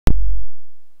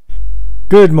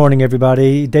Good morning,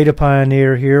 everybody. Data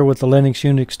Pioneer here with the Linux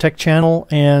Unix Tech Channel,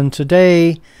 and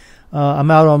today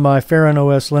I'm out on my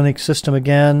CentOS Linux system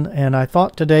again, and I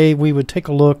thought today we would take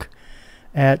a look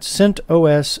at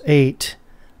CentOS 8.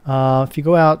 If you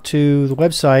go out to the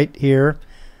website here,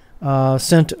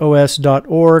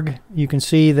 CentOS.org, you can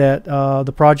see that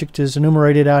the project is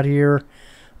enumerated out here.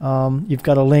 You've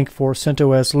got a link for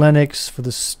CentOS Linux for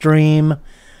the stream.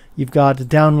 You've got a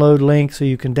download link so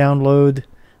you can download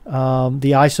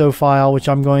the ISO file, which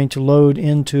I'm going to load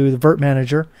into the Virt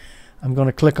Manager. I'm going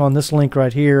to click on this link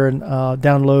right here and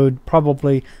download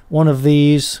probably one of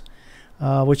these,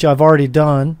 which I've already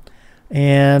done.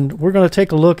 And we're going to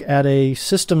take a look at a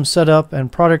system setup and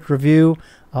product review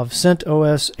of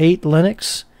CentOS 8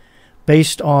 Linux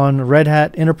based on Red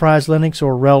Hat Enterprise Linux,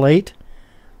 or RHEL 8.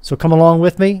 So come along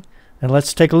with me and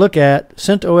let's take a look at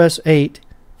CentOS 8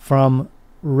 from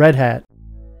Red Hat.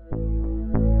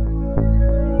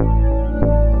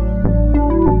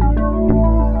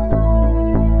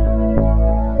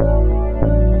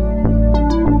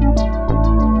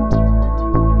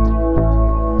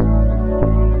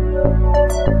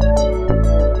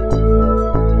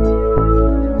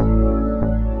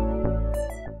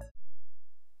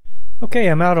 Okay,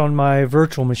 I'm out on my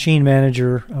virtual machine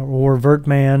manager, or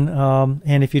VirtMan,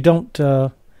 and if you don't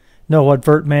know what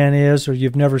VirtMan is, or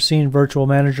you've never seen Virtual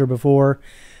Manager before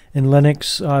in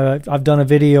Linux, I've done a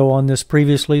video on this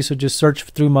previously, so just search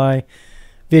through my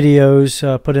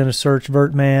videos, put in a search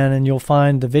VirtMan, and you'll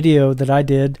find the video that I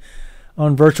did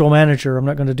on Virtual Manager. I'm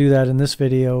not going to do that in this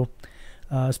video.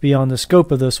 It's beyond the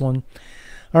scope of this one.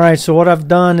 Alright, so what I've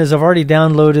done is I've already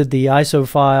downloaded the ISO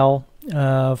file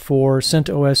for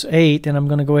CentOS 8, and I'm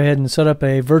going to go ahead and set up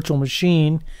a virtual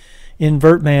machine in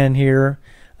VirtMan here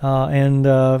and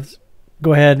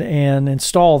go ahead and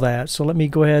install that. So let me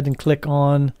go ahead and click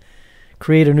on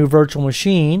create a new virtual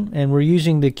machine, and we're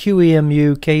using the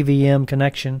QEMU KVM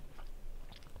connection.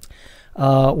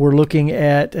 We're looking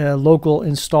at a local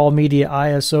install media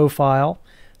ISO file,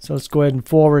 so let's go ahead and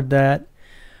forward that.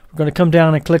 We're going to come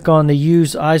down and click on the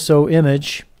use ISO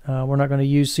image. We're not going to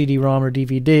use CD-ROM or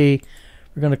DVD.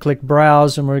 We're going to click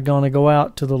Browse, and we're going to go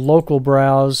out to the local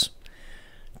browse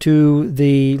to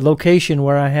the location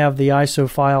where I have the ISO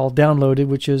file downloaded,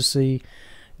 which is the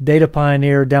Data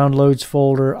Pioneer Downloads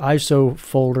folder, ISO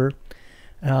folder.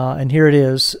 And here it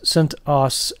is,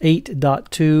 CentOS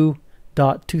 8.2.2004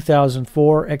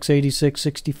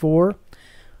 x86-64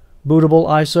 bootable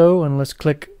ISO, and let's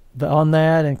click on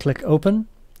that and click Open.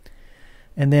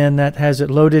 And then that has it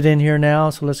loaded in here now,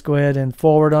 so let's go ahead and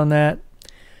forward on that.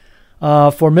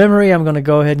 For memory, I'm going to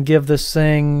go ahead and give this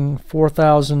thing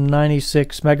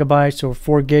 4096 megabytes, or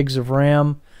 4 gigs of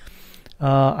RAM.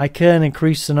 I can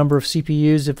increase the number of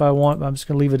CPUs if I want. I'm just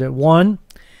going to leave it at 1.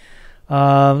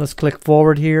 Let's click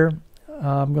forward here.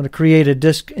 I'm going to create a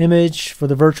disk image for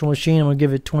the virtual machine. I'm going to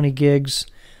give it 20 gigs.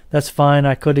 That's fine.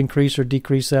 I could increase or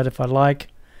decrease that if I like.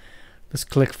 Let's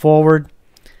click forward.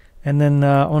 And then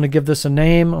I want to give this a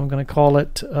name. I'm going to call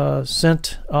it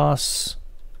CentOS,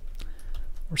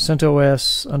 or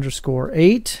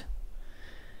CentOS_8.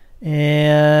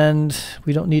 And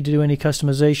we don't need to do any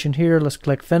customization here. Let's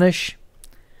click Finish.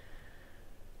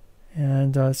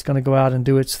 And it's going to go out and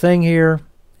do its thing here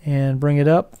and bring it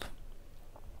up.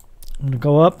 I'm going to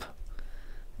go up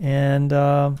and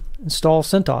install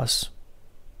CentOS.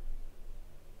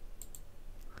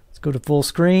 Let's go to full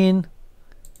screen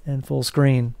and full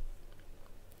screen.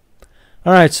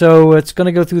 Alright, so it's going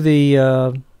to go through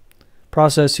the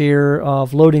process here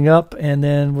of loading up, and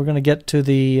then we're going to get to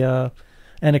the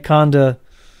Anaconda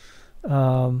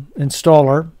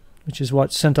installer, which is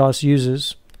what CentOS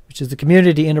uses, which is the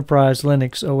Community Enterprise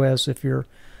Linux OS, if you're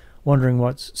wondering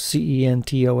what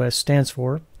CentOS stands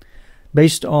for,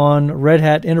 based on Red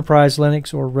Hat Enterprise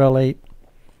Linux, or RHEL 8.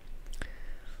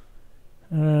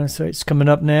 So it's coming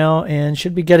up now, and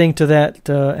should be getting to that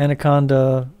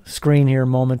Anaconda screen here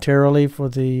momentarily for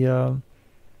the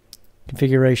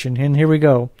configuration. And here we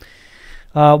go.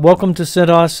 Welcome to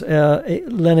CentOS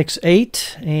Linux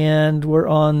 8, and we're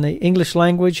on the English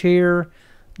language here,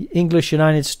 English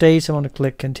United States. I want to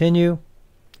click Continue.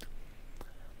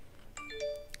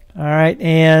 Alright,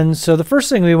 and so the first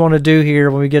thing we want to do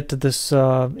here when we get to this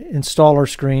installer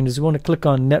screen is we want to click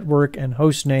on Network and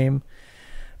Host Name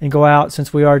and go out.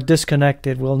 Since we are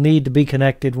disconnected, we'll need to be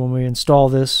connected when we install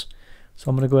this. So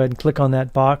I'm going to go ahead and click on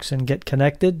that box and get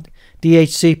connected.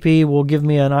 DHCP will give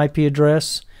me an IP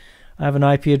address. I have an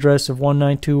IP address of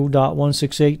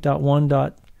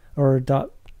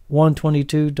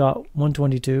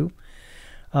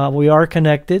 192.168.1.122.122. We are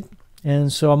connected,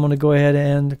 and so I'm going to go ahead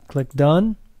and click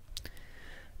Done.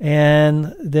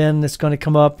 and then it's going to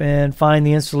come up and find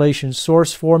the installation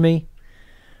source for me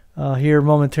here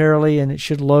momentarily, and it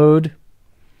should load.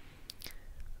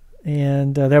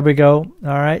 And there we go.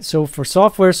 All right, so for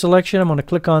software selection, I'm going to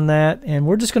click on that, and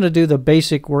we're just going to do the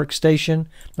basic workstation.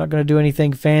 I'm not going to do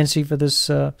anything fancy for this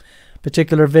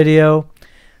particular video.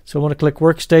 So I want to click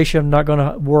workstation. I'm not going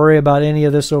to worry about any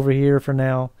of this over here for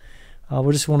now.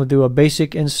 We just want to do a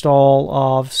basic install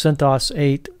of CentOS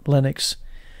 8 Linux.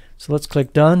 So let's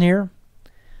click done here,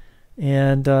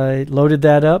 and it loaded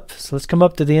that up. So let's come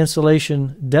up to the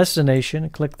installation destination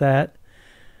and click that.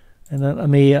 And then let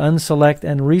me unselect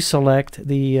and reselect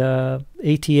the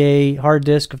ATA hard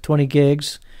disk of 20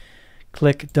 gigs.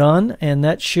 Click done, and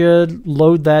that should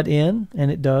load that in, and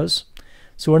it does.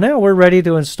 So now we're ready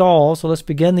to install. So let's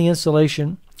begin the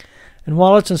installation. And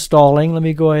while it's installing, let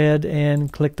me go ahead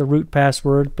and click the root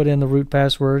password, put in the root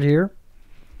password here.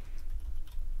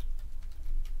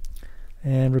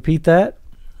 And repeat that.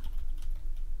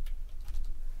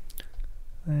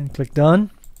 And click done.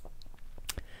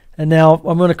 And now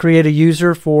I'm going to create a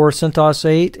user for CentOS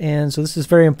 8, and so this is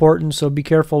very important, so be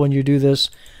careful when you do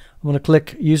this. I'm going to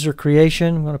click user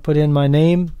creation. I'm going to put in my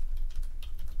name,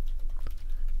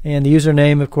 and the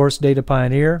username, of course, Data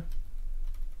Pioneer.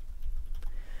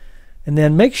 And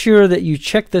then make sure that you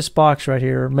check this box right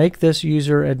here, make this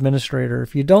user administrator.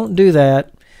 If you don't do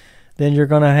that, then you're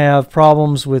going to have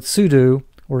problems with sudo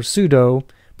or sudo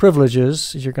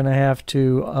privileges. You're going to have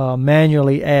to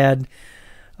manually add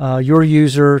your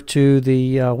user to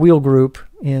the wheel group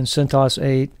in CentOS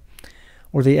 8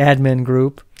 or the admin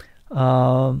group.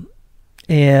 So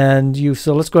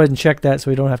let's go ahead and check that so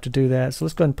we don't have to do that. So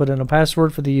let's go ahead and put in a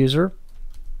password for the user.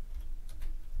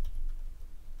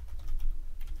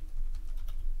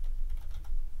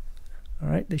 All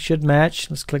right, they should match.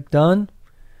 Let's click done,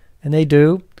 and they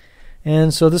do.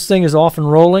 And so this thing is off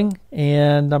and rolling,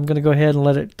 and I'm going to go ahead and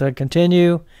let it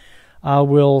continue. I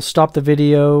will stop the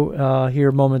video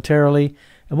here momentarily,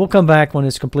 and we'll come back when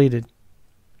it's completed.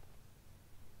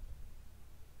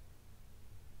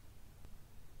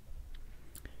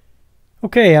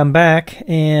 Okay, I'm back,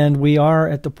 and we are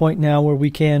at the point now where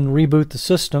we can reboot the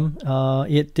system.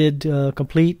 It did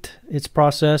complete its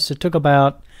process. It took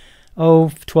about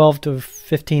 12 to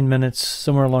 15 minutes,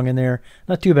 somewhere along in there.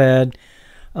 Not too bad.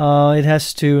 It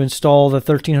has to install the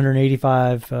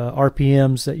 1385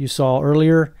 RPMs that you saw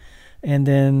earlier, and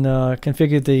then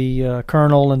configure the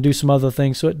kernel and do some other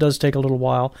things, so it does take a little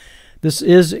while. This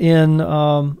is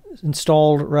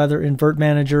installed rather in Virt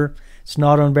Manager. It's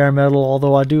not on bare metal,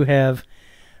 although I do have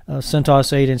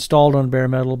CentOS 8 installed on bare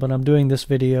metal, but I'm doing this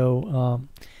video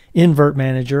in Virt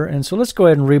Manager. And so let's go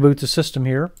ahead and reboot the system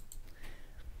here.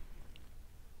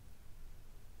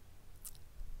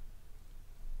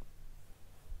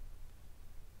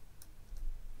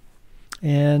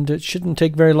 And it shouldn't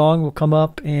take very long. We'll come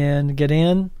up and get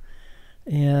in,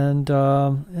 and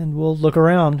we'll look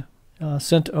around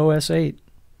CentOS 8.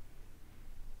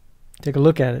 Take a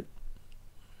look at it.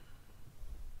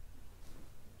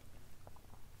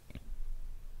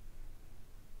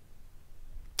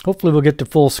 Hopefully we'll get to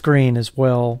full screen as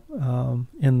well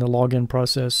in the login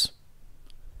process.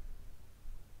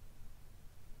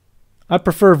 I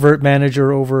prefer Virt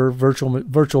Manager over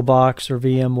VirtualBox or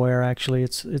VMware. Actually,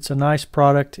 it's a nice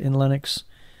product in Linux.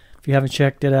 If you haven't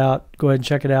checked it out, go ahead and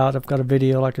check it out. I've got a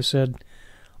video, like I said,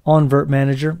 on Virt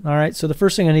Manager. All right, so the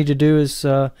first thing I need to do is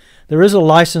there is a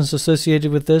license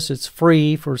associated with this. It's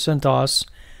free for CentOS.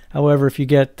 However, if you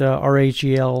get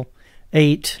RHEL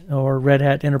 8 or Red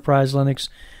Hat Enterprise Linux,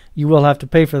 you will have to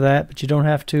pay for that, but you don't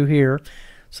have to here.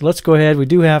 So let's go ahead. We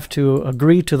do have to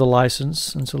agree to the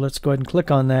license, and so let's go ahead and click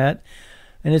on that.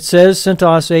 And it says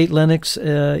CentOS 8 Linux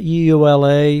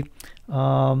EULA.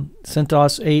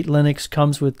 CentOS 8 Linux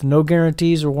comes with no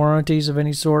guarantees or warranties of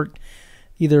any sort,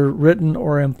 either written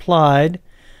or implied.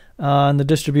 And the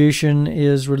distribution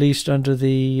is released under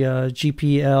the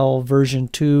GPL version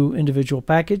 2 individual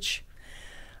package.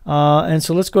 And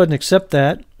so let's go ahead and accept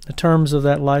that, the terms of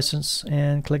that license,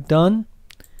 and click done.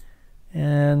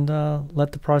 And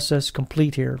let the process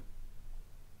complete here.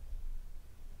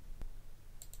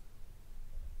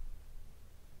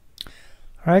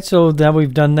 All right, so now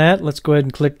we've done that. Let's go ahead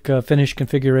and click Finish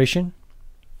Configuration.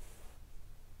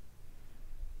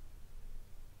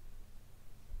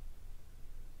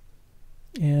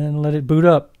 And let it boot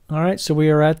up. All right, so we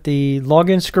are at the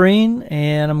login screen,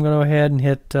 and I'm going to go ahead and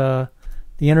hit the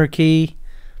Enter key,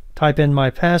 type in my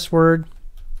password,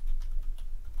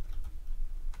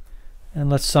 and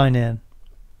let's sign in.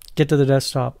 Get to the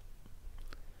desktop.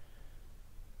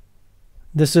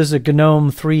 This is a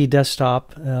GNOME 3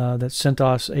 desktop that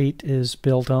CentOS 8 is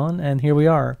built on, and here we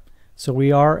are. So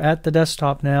we are at the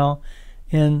desktop now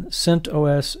in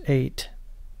CentOS 8.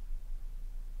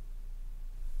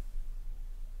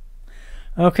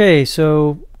 Okay,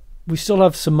 so we still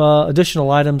have some additional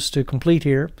items to complete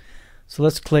here. So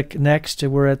let's click Next.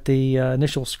 We're at the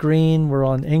initial screen. We're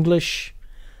on English.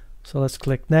 So let's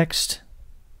click Next.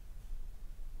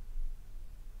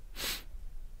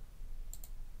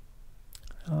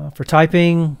 For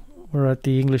typing, we're at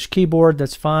the English keyboard.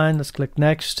 That's fine. Let's click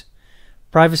Next.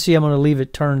 Privacy, I'm going to leave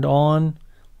it turned on.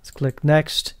 Let's click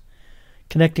Next.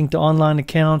 Connecting to online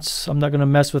accounts, I'm not going to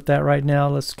mess with that right now.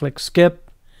 Let's click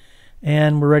Skip.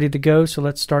 And we're ready to go. So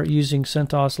let's start using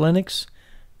CentOS Linux.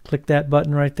 Click that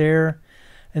button right there.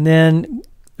 And then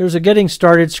there's a Getting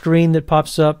Started screen that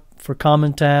pops up for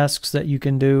common tasks that you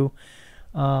can do.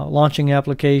 Launching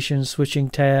applications, switching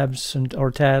tabs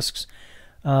or tasks,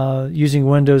 using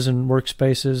windows and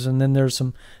workspaces. And then there's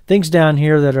some things down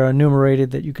here that are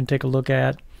enumerated that you can take a look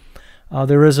at.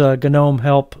 There is a GNOME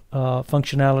help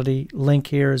functionality link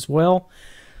here as well.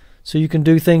 So you can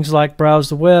do things like browse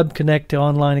the web, connect to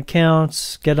online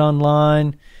accounts, get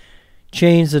online,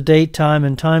 change the date, time,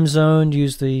 and time zone,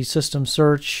 use the system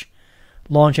search,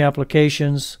 launch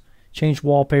applications, change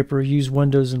wallpaper, use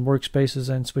windows and workspaces,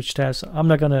 and switch tasks. I'm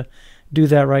not going to do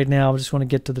that right now. I just want to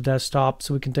get to the desktop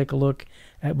so we can take a look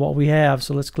at what we have.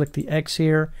 So let's click the X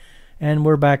here, and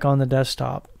we're back on the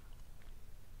desktop.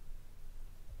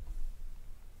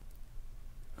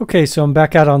 Okay, so I'm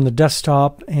back out on the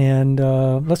desktop, and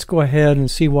let's go ahead and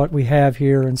see what we have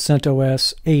here in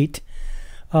CentOS 8.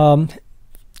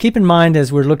 Keep in mind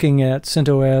as we're looking at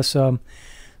CentOS,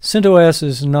 CentOS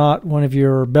is not one of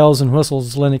your bells and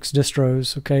whistles Linux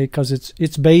distros, okay, because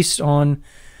it's based on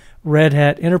Red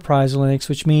Hat Enterprise Linux,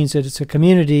 which means that it's a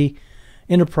community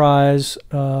enterprise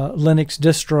Linux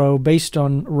distro based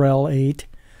on RHEL 8.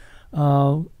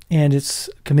 And it's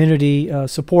community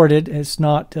supported. It's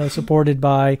not supported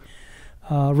by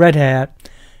Red Hat.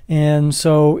 And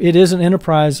so it is an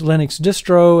enterprise Linux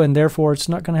distro, and therefore it's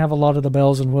not going to have a lot of the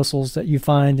bells and whistles that you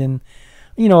find in,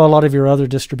 a lot of your other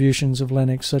distributions of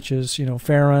Linux, such as,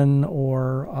 Farron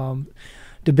or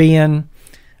Debian,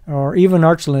 or even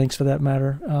Arch Linux for that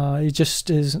matter. It just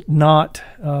is not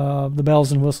the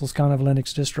bells and whistles kind of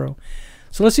Linux distro.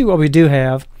 So let's see what we do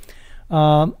have.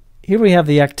 Here we have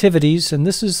the activities, and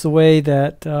this is the way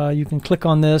that you can click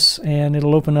on this and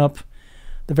it'll open up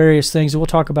the various things. We'll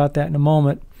talk about that in a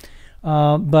moment.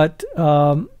 But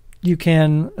you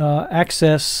can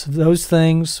access those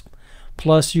things,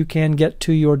 plus you can get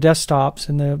to your desktops,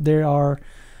 and there are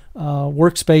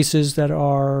workspaces that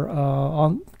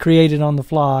are created on the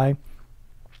fly.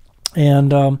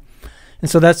 And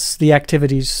so that's the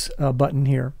activities button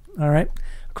here. All right.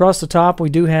 Across the top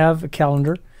we do have a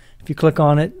calendar. If you click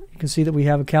on it, you can see that we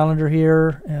have a calendar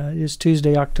here. It is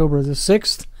Tuesday, October the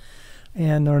 6th,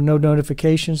 and there are no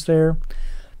notifications there.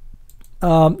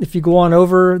 If you go on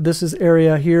over, this is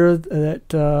area here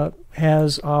that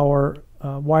has our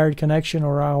wired connection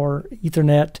or our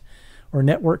Ethernet or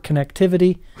network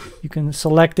connectivity. You can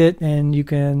select it, and you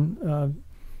can,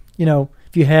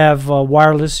 if you have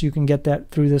wireless, you can get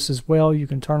that through this as well. You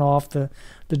can turn off the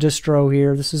distro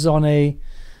here. This is on a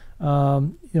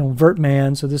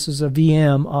Vertman, so this is a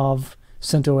VM of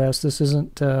CentOS. This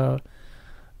isn't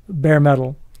bare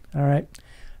metal. All right,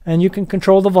 and you can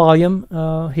control the volume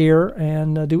here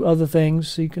and do other things.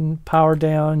 So you can power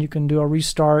down, you can do a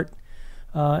restart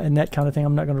and that kind of thing.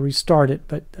 I'm not going to restart it,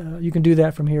 but you can do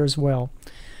that from here as well.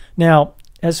 Now,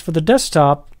 as for the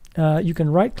desktop, you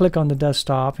can right-click on the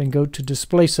desktop and go to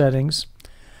Display Settings,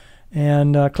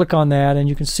 and click on that, and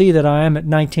you can see that I am at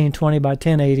 1920 by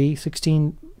 1080,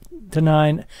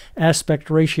 16:9 aspect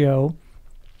ratio.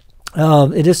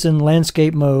 It is in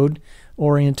landscape mode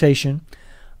orientation.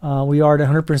 We are at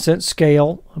 100%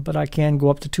 scale, but I can go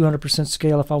up to 200%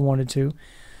 scale if I wanted to.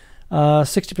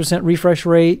 60% refresh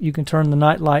rate. You can turn the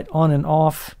night light on and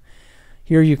off.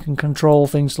 Here you can control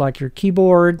things like your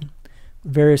keyboard,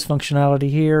 various functionality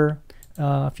here.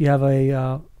 If you have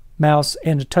a mouse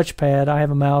and a touchpad, I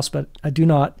have a mouse, but I do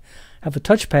not have a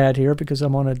touchpad here because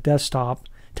I'm on a desktop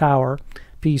tower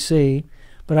PC.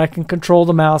 But I can control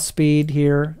the mouse speed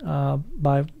here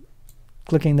by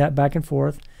clicking that back and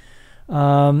forth.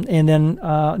 And then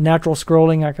natural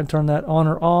scrolling, I can turn that on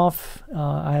or off.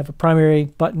 I have a primary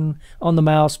button on the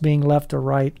mouse being left or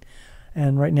right,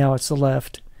 and right now it's the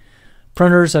left.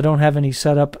 Printers, I don't have any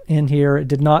set up in here. It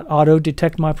did not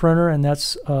auto-detect my printer, and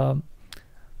that's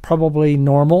probably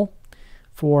normal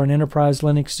for an enterprise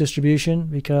Linux distribution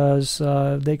because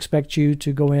they expect you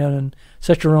to go in and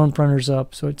set your own printers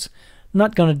up, so it's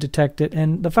not going to detect it.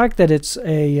 And the fact that it's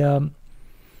a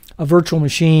virtual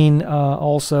machine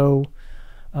also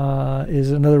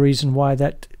is another reason why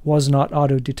that was not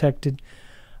auto-detected.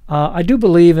 I do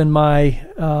believe in my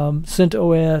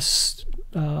CentOS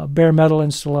bare metal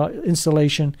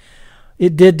installation,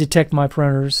 it did detect my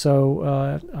printers,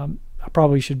 so I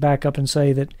probably should back up and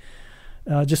say that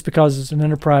just because it's an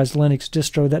enterprise Linux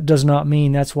distro, that does not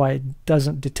mean that's why it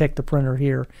doesn't detect the printer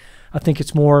here. I think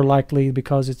it's more likely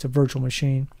because it's a virtual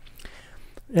machine.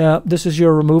 This is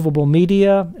your removable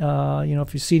media. You know,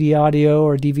 if you CD audio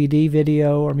or DVD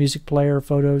video or music player,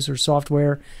 photos or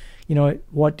software, you know,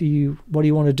 what do you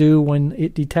want to do when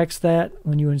it detects that?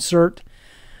 When you insert,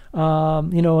 you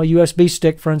know, a USB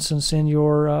stick, for instance, in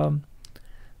your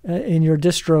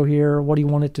distro here, what do you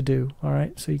want it to do? All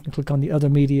right, so you can click on the other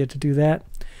media to do that.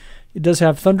 It does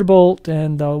have Thunderbolt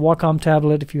and Wacom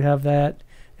tablet if you have that,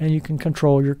 and you can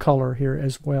control your color here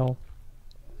as well.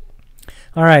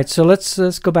 All right, so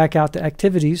let's go back out to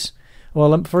activities.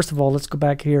 Well, first of all, let's go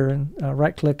back here and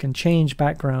right-click and change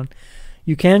background.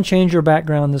 You can change your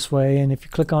background this way, and if you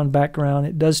click on background,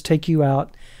 it does take you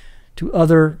out to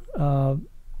other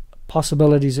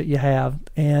possibilities that you have.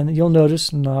 And you'll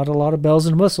notice not a lot of bells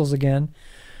and whistles again.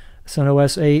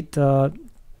 CentOS 8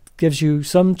 gives you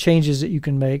some changes that you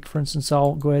can make. For instance,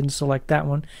 I'll go ahead and select that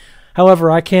one. However,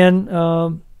 I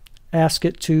can ask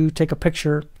it to take a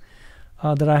picture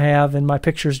that I have in my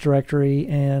pictures directory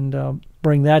and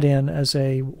bring that in as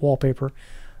a wallpaper.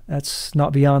 That's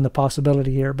not beyond the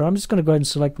possibility here, but I'm just going to go ahead and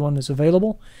select one that's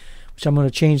available, which I'm going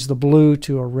to change the blue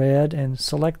to a red and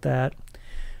select that.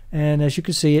 And as you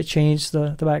can see, it changed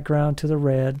the background to the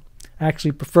red. I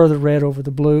actually prefer the red over the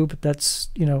blue, but that's,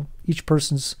 you know, each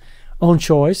person's own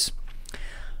choice.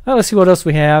 Well, let's see what else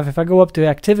we have. If I go up to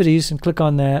activities and click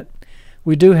on that,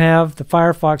 we do have the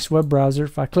Firefox web browser.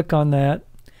 If I click on that,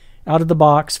 out of the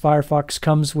box, Firefox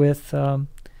comes with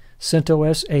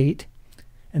CentOS 8,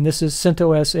 and this is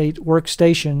CentOS 8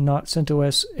 Workstation, not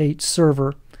CentOS 8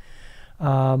 Server.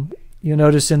 You'll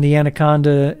notice in the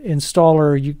Anaconda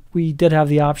installer, we did have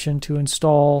the option to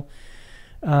install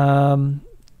the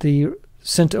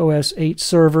CentOS 8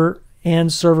 Server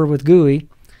and Server with GUI.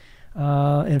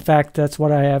 In fact, that's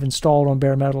what I have installed on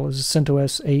bare metal, is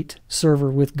CentOS 8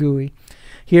 Server with GUI.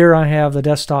 Here I have the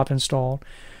desktop installed.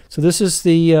 So this is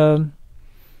the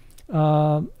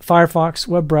Firefox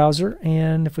web browser,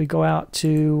 and if we go out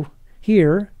to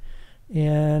here,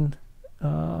 and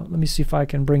let me see if I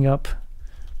can bring up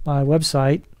my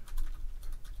website.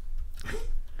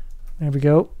 There we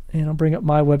go, and I'll bring up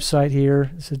my website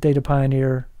here. This is Data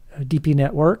Pioneer DP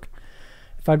Network.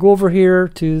 If I go over here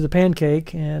to the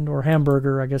pancake or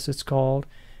hamburger, I guess it's called,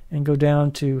 and go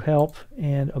down to Help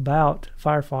and About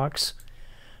Firefox,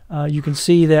 you can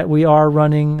see that we are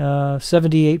running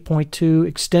 78.2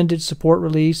 extended support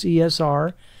release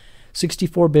ESR,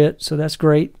 64-bit, so that's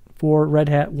great for Red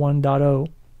Hat 1.0. All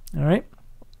right,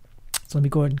 so let me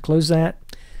go ahead and close that,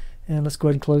 and let's go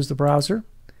ahead and close the browser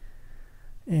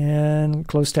and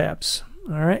close tabs.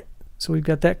 All right, so we've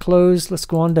got that closed. Let's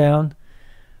go on down.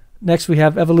 Next we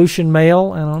have Evolution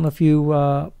Mail. I don't know if you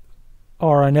are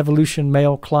an Evolution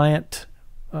Mail client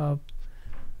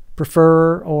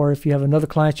prefer, or if you have another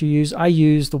client you use. I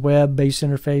use the web-based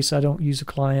interface. I don't use a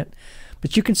client,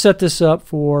 but you can set this up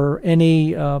for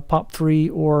any POP3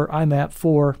 or IMAP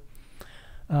 4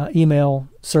 email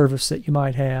service that you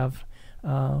might have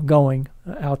going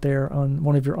out there on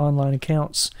one of your online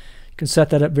accounts. You can set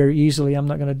that up very easily. I'm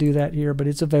not going to do that here, but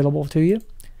it's available to you.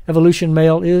 Evolution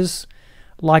Mail is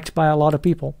liked by a lot of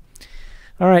people.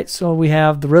 All right, so we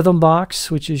have the Rhythm Box,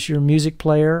 which is your music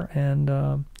player,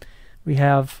 and we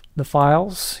have the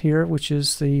files here, which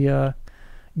is the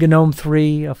GNOME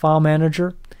 3 file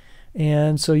manager.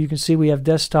 And so you can see we have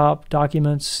desktop,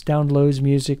 documents, downloads,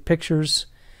 music, pictures,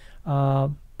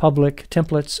 public,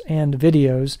 templates, and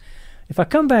videos. If I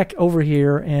come back over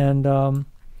here and on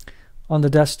the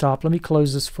desktop, let me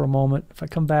close this for a moment. If I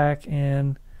come back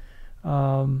and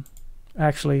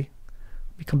actually,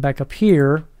 we come back up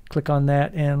here, click on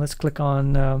that, and let's click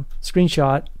on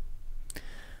screenshot.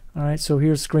 All right, so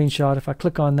here's a screenshot. If I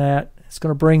click on that, it's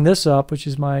going to bring this up, which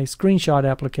is my screenshot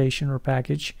application or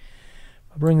package.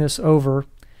 I'll bring this over,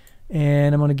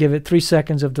 and I'm going to give it 3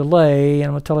 seconds of delay, and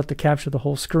I'm going to tell it to capture the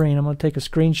whole screen. I'm going to take a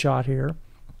screenshot here,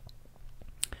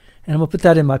 and I'm going to put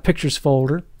that in my pictures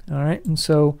folder. All right, and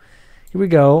so here we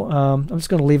go. I'm just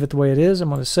going to leave it the way it is. I'm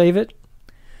going to save it.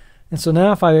 And so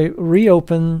now if I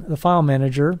reopen the file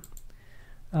manager,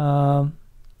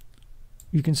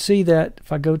 you can see that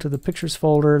if I go to the pictures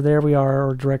folder, there we are,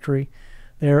 or directory,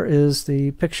 there is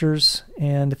the pictures.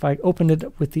 And if I open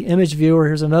it with the image viewer,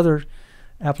 here's another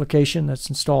application that's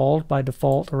installed by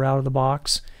default or out of the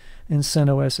box in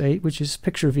CentOS 8, which is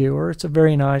Picture Viewer. It's a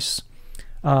very nice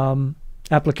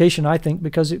application, I think,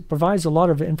 because it provides a lot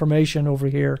of information over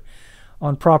here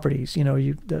on properties. You know,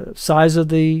 the size of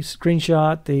the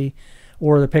screenshot,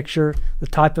 or the picture, the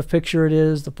type of picture it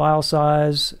is, the file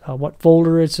size, what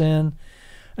folder it's in,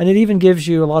 and it even gives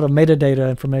you a lot of metadata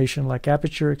information like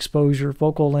aperture, exposure,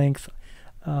 focal length,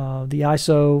 the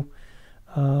ISO,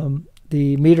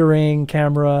 the metering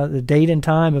camera, the date and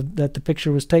time that the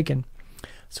picture was taken.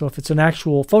 So if it's an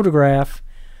actual photograph,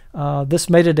 this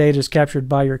metadata is captured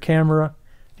by your camera,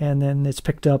 and then it's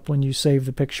picked up when you save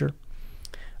the picture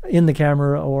in the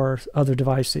camera or other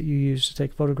device that you use to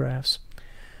take photographs.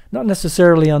 Not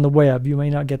necessarily on the web. You may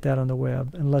not get that on the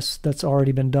web unless that's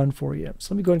already been done for you.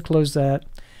 So let me go ahead and close that,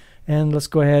 and let's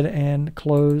go ahead and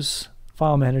close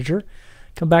File Manager.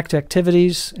 Come back to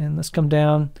Activities, and let's come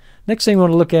down. Next thing we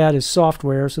want to look at is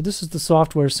software. So this is the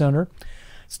Software Center.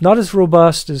 It's not as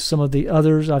robust as some of the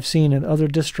others I've seen in other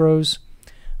distros,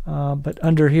 but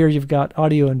under here you've got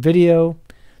audio and video.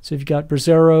 So you've got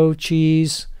Brasero,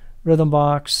 Cheese,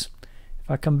 Rhythmbox. If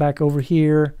I come back over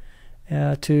here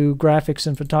to graphics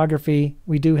and photography,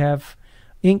 we do have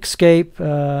Inkscape,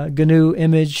 GNU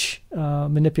image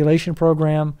manipulation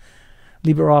program,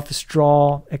 LibreOffice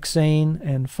Draw, Xane,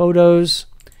 and Photos.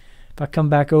 If I come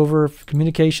back over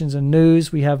communications and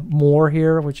news, we have more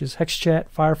here, which is HexChat,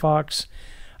 Firefox,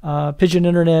 Pigeon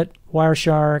Internet,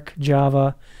 Wireshark,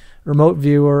 Java, Remote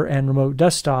Viewer, and Remote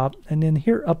Desktop. And then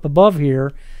here up above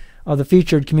here are the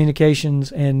featured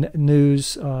communications and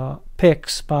news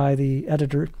picks by the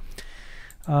editor.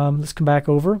 Let's come back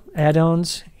over.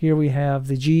 Add-ons. Here we have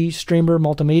the GStreamer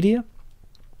Multimedia.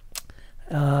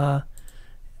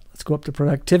 Let's go up to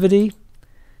Productivity.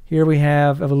 Here we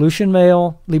have Evolution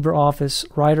Mail, LibreOffice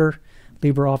Writer,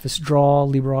 LibreOffice Draw,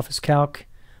 LibreOffice Calc,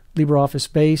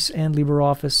 LibreOffice Base, and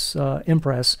LibreOffice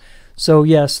Impress. So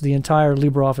yes, the entire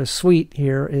LibreOffice suite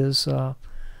here is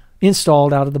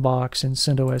installed out of the box in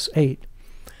CentOS 8.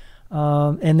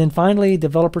 And then finally,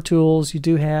 developer tools. You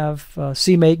do have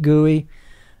CMake GUI,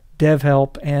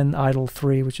 DevHelp, and Idle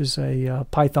 3, which is a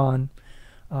Python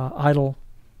idle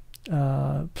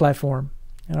platform.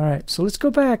 All right, so let's go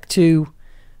back to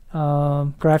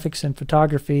graphics and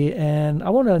photography, and I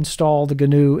want to install the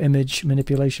GNU image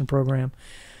manipulation program.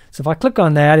 So if I click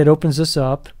on that, it opens this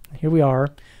up. Here we are.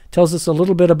 Tells us a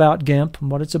little bit about GIMP and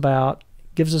what it's about.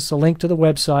 Gives us a link to the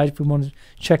website if we want to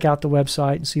check out the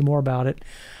website and see more about it.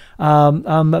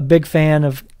 I'm a big fan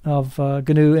of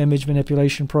GNU image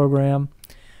manipulation program.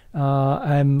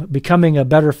 I'm becoming a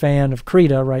better fan of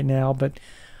Krita right now, but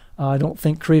I don't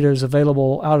think Krita is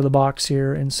available out of the box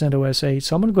here in CentOS 8.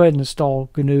 So I'm going to go ahead and install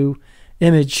GNU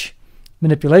image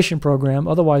manipulation program,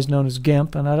 otherwise known as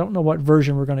GIMP, and I don't know what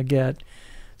version we're going to get.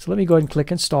 So let me go ahead and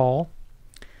click Install.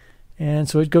 And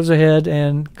so it goes ahead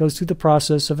and goes through the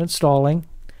process of installing.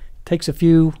 It takes a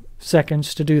few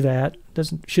seconds to do that.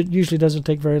 Usually doesn't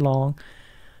take very long.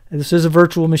 This is a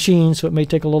virtual machine, so it may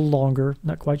take a little longer.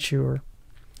 Not quite sure.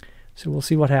 So we'll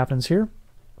see what happens here.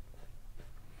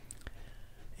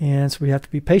 And so we have to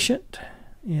be patient.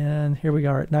 And here we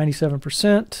are at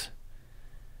 97%.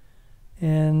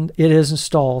 And it is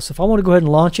installed. So if I want to go ahead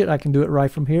and launch it, I can do it right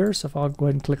from here. So if I'll go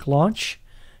ahead and click Launch.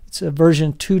 It's a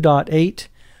version 2.8.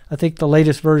 I think the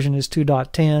latest version is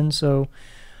 2.10. So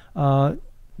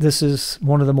this is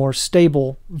one of the more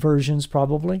stable versions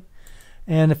probably.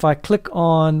 And if I click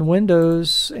on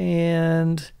Windows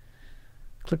and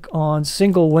click on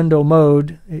single window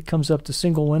mode, it comes up to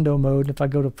single window mode. If I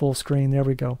go to full screen, there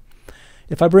we go.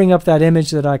 If I bring up that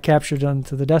image that I captured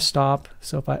onto the desktop,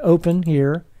 so if I open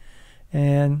here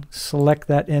and select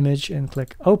that image and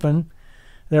click open,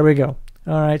 there we go.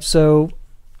 All right, so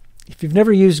if you've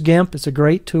never used GIMP, it's a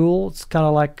great tool. It's kind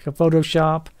of like a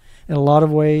Photoshop in a lot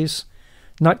of ways.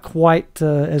 Not quite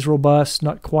as robust,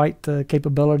 not quite the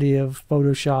capability of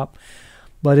Photoshop,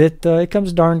 but it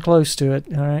comes darn close to it.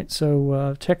 All right,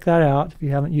 so check that out. If you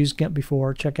haven't used GIMP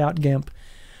before, check out GIMP.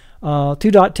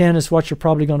 2.10 is what you're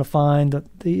probably going to find.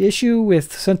 The issue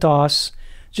with CentOS,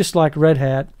 just like Red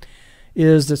Hat,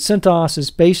 is that CentOS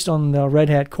is based on the Red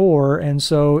Hat core, and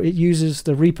so it uses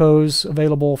the repos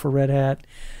available for Red Hat.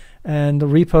 And the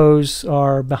repos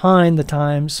are behind the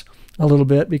times a little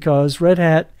bit because Red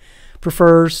Hat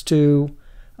prefers to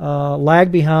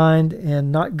lag behind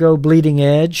and not go bleeding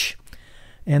edge.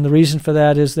 And the reason for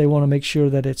that is they want to make sure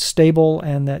that it's stable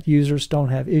and that users don't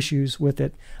have issues with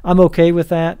it. I'm okay with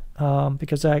that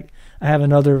because I have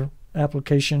another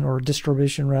application or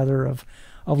distribution rather of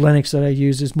Linux that I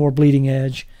use is more bleeding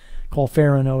edge called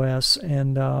Farron OS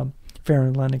and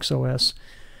Farron Linux OS.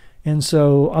 And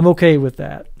so I'm okay with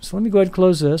that. So let me go ahead and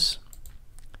close this.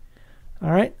 All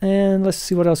right, and let's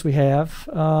see what else we have.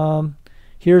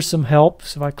 Here's some help.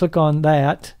 So if I click on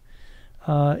that,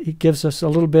 It gives us a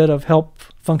little bit of help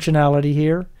functionality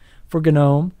here for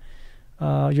GNOME.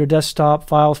 Your desktop,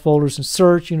 files, folders, and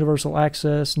search, universal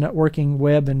access, networking,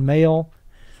 web, and mail,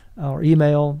 or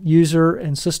email, user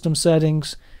and system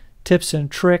settings, tips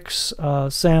and tricks,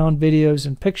 sound, videos,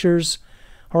 and pictures,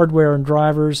 hardware and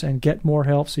drivers, and get more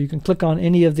help. So you can click on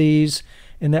any of these,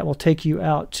 and that will take you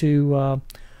out to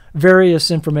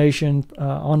various information,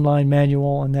 online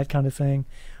manual, and that kind of thing,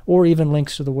 or even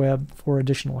links to the web for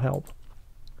additional help.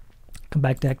 Come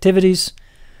back to activities.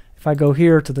 If I go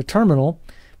here to the terminal,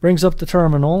 brings up the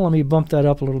terminal. Let me bump that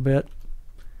up a little bit.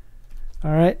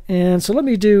 All right, and so let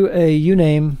me do a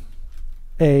uname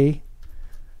A,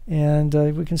 and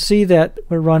we can see that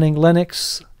we're running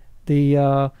Linux.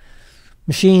 The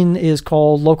machine is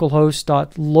called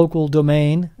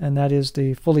localhost.localdomain, and that is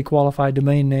the fully qualified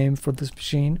domain name for this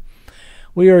machine.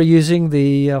 We are using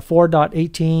the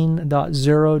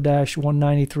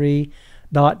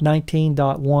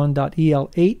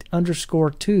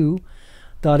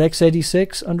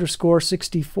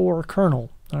kernel.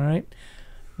 All right.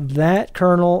 That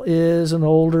kernel is an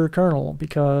older kernel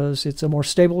because it's a more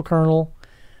stable kernel.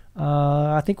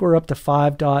 I think we're up to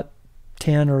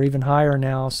 5.10 or even higher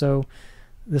now. So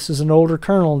this is an older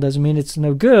kernel. Doesn't mean it's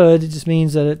no good. It just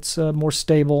means that it's more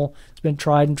stable. It's been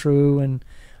tried and true, and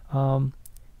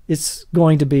it's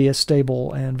going to be a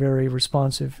stable and very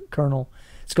responsive kernel.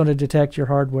 It's going to detect your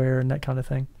hardware and that kind of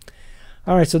thing.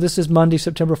 All right, so this is Monday,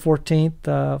 September 14th,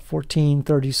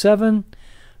 1437.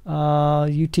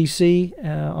 UTC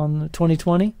on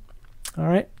 2020. All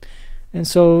right, and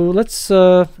so let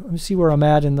me see where I'm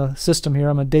at in the system here.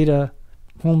 I'm a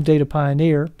home data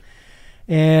pioneer,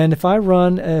 and if I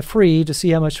run free to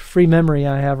see how much free memory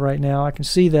I have right now, I can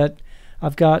see that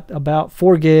I've got about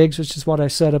 4 gigs, which is what I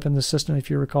set up in the system,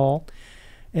 if you recall,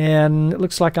 and it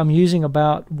looks like I'm using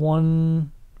about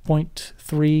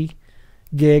 1.3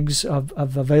 gigs of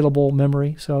available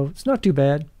memory, so it's not too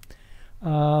bad.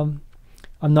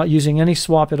 I'm not using any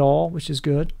swap at all, which is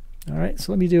good. All right,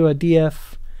 so let me do a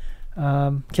df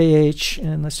kh,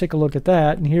 and let's take a look at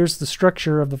that. And here's the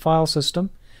structure of the file system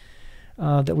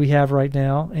that we have right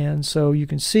now. And so you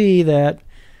can see that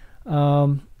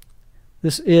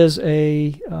this is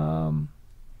a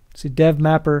dev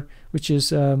mapper, which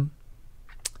is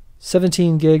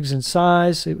 17 gigs in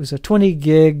size. It was a 20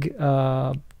 gig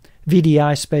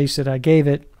VDI space that I gave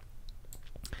it,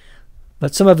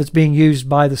 but some of it's being used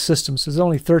by the system, so there's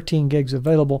only 13 gigs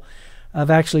available. I've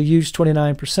actually used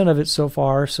 29% of it so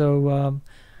far, so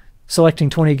selecting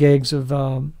 20 gigs of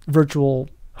virtual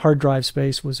hard drive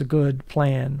space was a good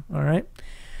plan. All right.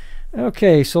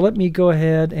 Okay, so let me go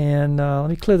ahead and let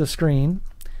me clear the screen,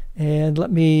 and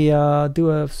let me do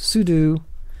a sudo,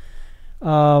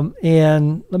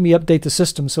 and let me update the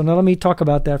system. So now let me talk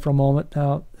about that for a moment.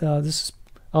 Now,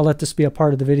 I'll let this be a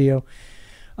part of the video.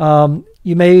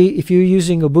 You may, if you're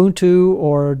using Ubuntu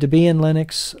or Debian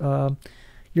Linux,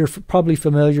 you're probably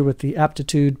familiar with the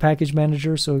aptitude package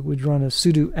manager, so we'd run a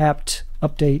sudo apt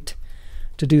update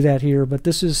to do that here. But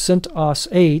this is CentOS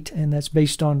 8, and that's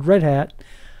based on Red Hat.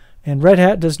 And Red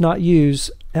Hat does not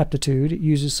use aptitude. It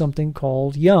uses something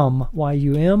called yum,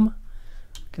 Y-U-M.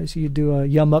 Okay, so you do a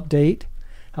yum update.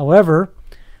 However,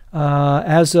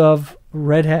 as of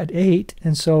Red Hat 8,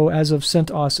 and so as of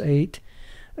CentOS 8,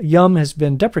 yum has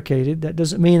been deprecated. That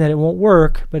doesn't mean that it won't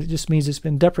work, but it just means it's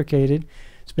been deprecated.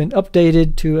 It's been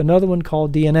updated to another one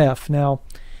called DNF. Now,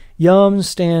 yum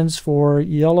stands for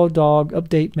Yellow Dog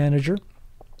Update Manager,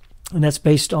 and that's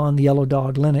based on the Yellow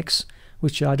Dog Linux,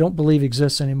 which I don't believe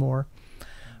exists anymore.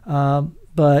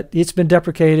 But it's been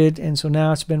deprecated, and so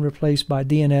now it's been replaced by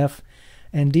DNF,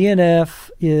 and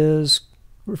DNF is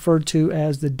referred to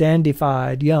as the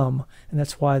dandified yum, and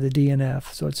that's why the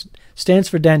DNF. So it stands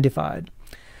for dandified.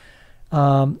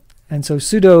 And so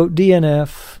sudo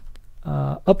dnf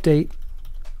update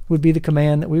would be the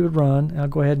command that we would run. I'll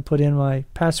go ahead and put in my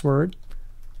password,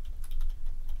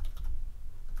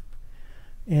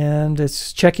 and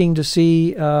it's checking to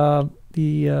see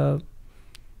the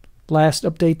last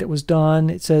update that was done.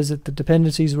 It says that the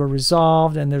dependencies were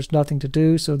resolved and there's nothing to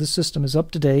do, so the system is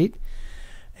up to date,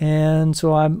 and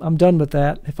so I'm done with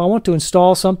that. If I want to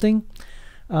install something,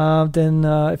 then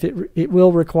if it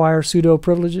will require sudo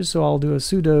privileges, so I'll do a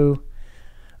sudo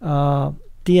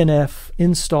dnf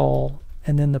install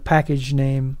and then the package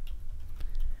name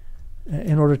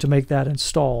in order to make that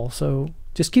install. So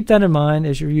just keep that in mind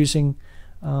as you're using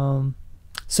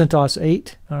CentOS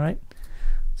 8. All right.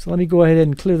 So let me go ahead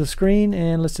and clear the screen,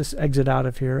 and let's just exit out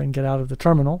of here and get out of the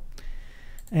terminal.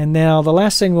 And now the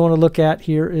last thing we want to look at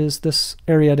here is this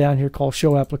area down here called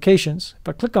Show Applications. If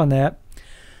I click on that,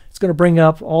 It's going to bring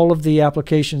up all of the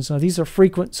applications. Now these are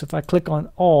frequent, so if I click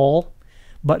on All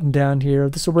button down here,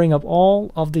 this will bring up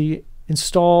all of the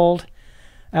installed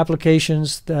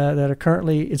applications that are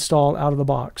currently installed out of the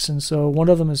box. And so one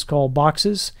of them is called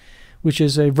Boxes, which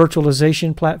is a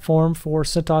virtualization platform for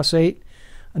CentOS 8.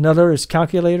 Another is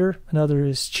Calculator. Another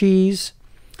is Cheese.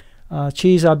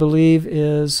 Cheese, I believe,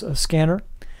 is a scanner.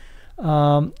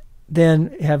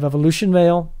 Then we have Evolution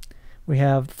Mail. We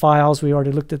have Files. We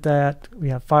already looked at that. We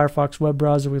have Firefox web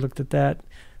browser. We looked at that.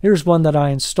 Here's one that I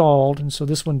installed, and so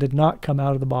this one did not come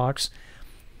out of the box,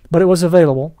 but it was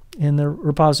available in the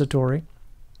repository.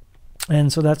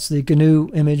 And so that's the GNU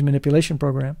image manipulation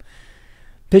program.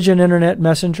 Pigeon Internet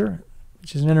Messenger,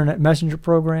 which is an internet messenger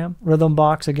program.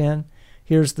 Rhythmbox, again.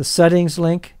 Here's the settings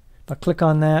link. If I click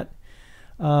on that,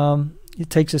 it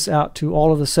takes us out to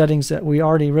all of the settings that we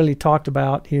already really talked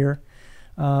about here.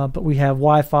 But we have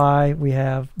Wi-Fi, we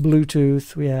have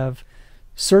Bluetooth, we have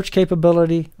search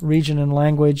capability, region and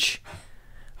language,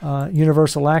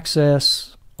 universal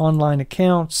access, online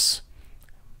accounts.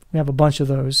 We have a bunch of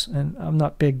those, and I'm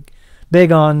not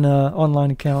big on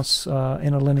online accounts in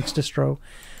a Linux distro.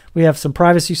 We have some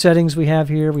privacy settings we have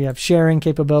here. We have sharing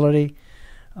capability.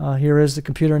 Here is the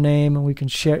computer name, and we can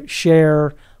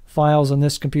share files on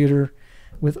this computer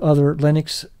with other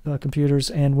Linux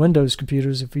computers and Windows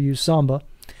computers if we use Samba.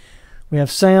 We have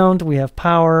sound, we have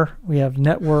power, we have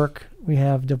network, we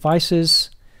have devices,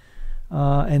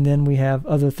 and then we have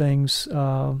other things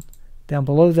down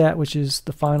below that, which is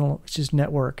the final, which is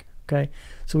network. Okay,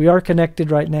 so we are connected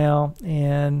right now,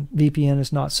 and VPN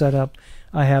is not set up.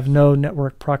 I have no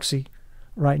network proxy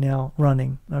right now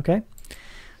running. Okay,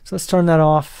 so let's turn that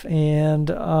off. And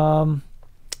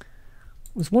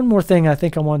there's one more thing I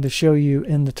think I wanted to show you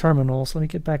in the terminal. So let me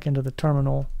get back into the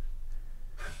terminal.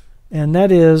 And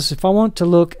that is, if I want to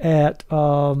look at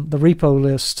the repo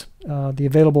list, the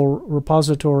available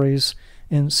repositories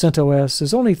in CentOS,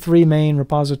 there's only 3 main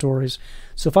repositories.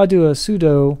 So if I do a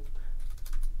sudo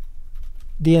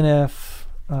DNF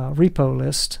repo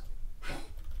list,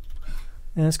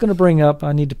 and it's going to bring up,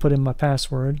 I need to put in my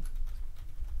password.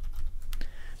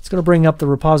 It's going to bring up the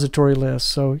repository list.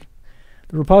 So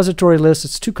the repository list,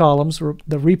 it's 2 columns,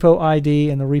 the repo ID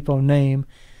and the repo name.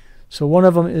 So one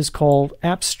of them is called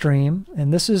AppStream,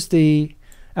 and this is the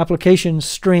application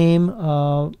stream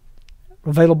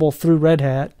available through Red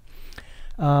Hat,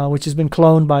 which has been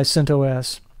cloned by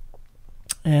CentOS.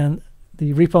 And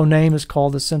the repo name is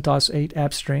called the CentOS 8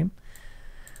 AppStream.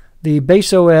 The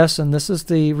base OS, and this is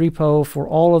the repo for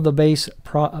all of the base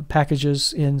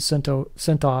packages in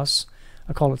CentOS.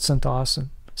 I call it CentOS and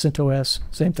CentOS,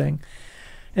 same thing.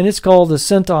 And it's called the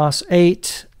CentOS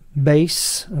 8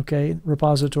 base, okay,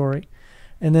 repository.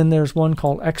 And then there's one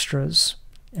called Extras,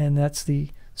 and that's the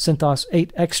CentOS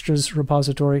 8 Extras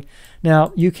repository.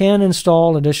 Now, you can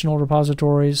install additional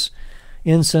repositories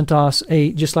in CentOS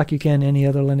 8 just like you can any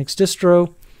other Linux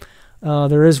distro.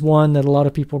 There is one that a lot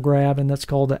of people grab, and that's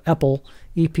called the EPEL,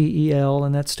 E-P-E-L,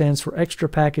 and that stands for Extra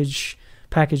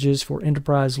Packages for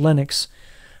Enterprise Linux.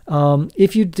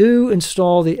 If you do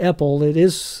install the EPEL, it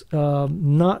is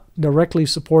not directly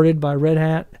supported by Red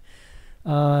Hat,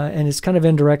 and it's kind of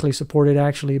indirectly supported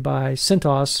actually by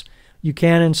CentOS. You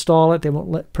can install it. They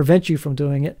won't prevent you from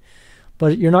doing it,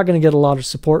 but you're not going to get a lot of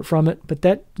support from it. But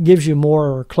that gives you more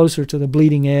or closer to the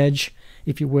bleeding edge,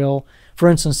 if you will. For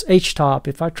instance, HTOP.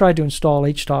 If I tried to install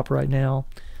HTOP right now,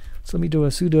 so let me do a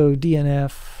sudo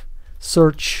DNF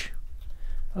search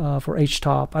for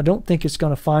HTOP. I don't think it's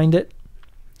going to find it.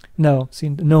 No, see,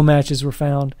 no matches were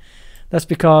found. That's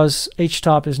because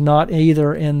HTOP is not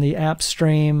either in the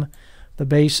AppStream, the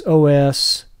base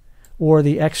OS, or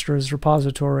the Extras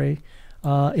repository.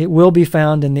 It will be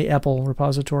found in the EPEL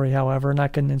repository, however, and I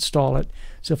can install it.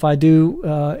 So if I do,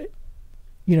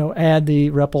 add the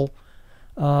REPL,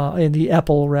 in the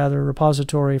EPEL rather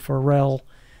repository for RHEL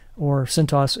or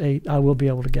CentOS 8, I will be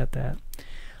able to get that.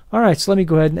 All right, so let me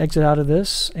go ahead and exit out of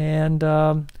this, and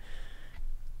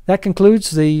that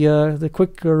concludes the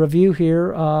quick review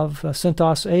here of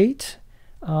CentOS 8.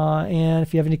 And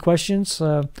if you have any questions,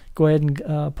 go ahead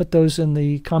and put those in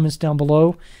the comments down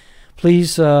below.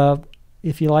 Please,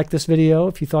 if you like this video,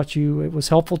 if you thought it was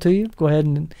helpful to you, go ahead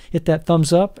and hit that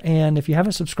thumbs up. And if you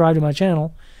haven't subscribed to my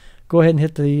channel, go ahead and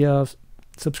hit the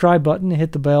subscribe button and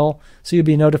hit the bell so you'll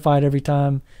be notified every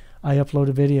time I upload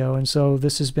a video. And so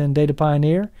this has been Data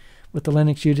Pioneer with the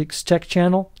Linux Unix Tech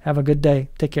channel. Have a good day.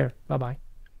 Take care. Bye-bye.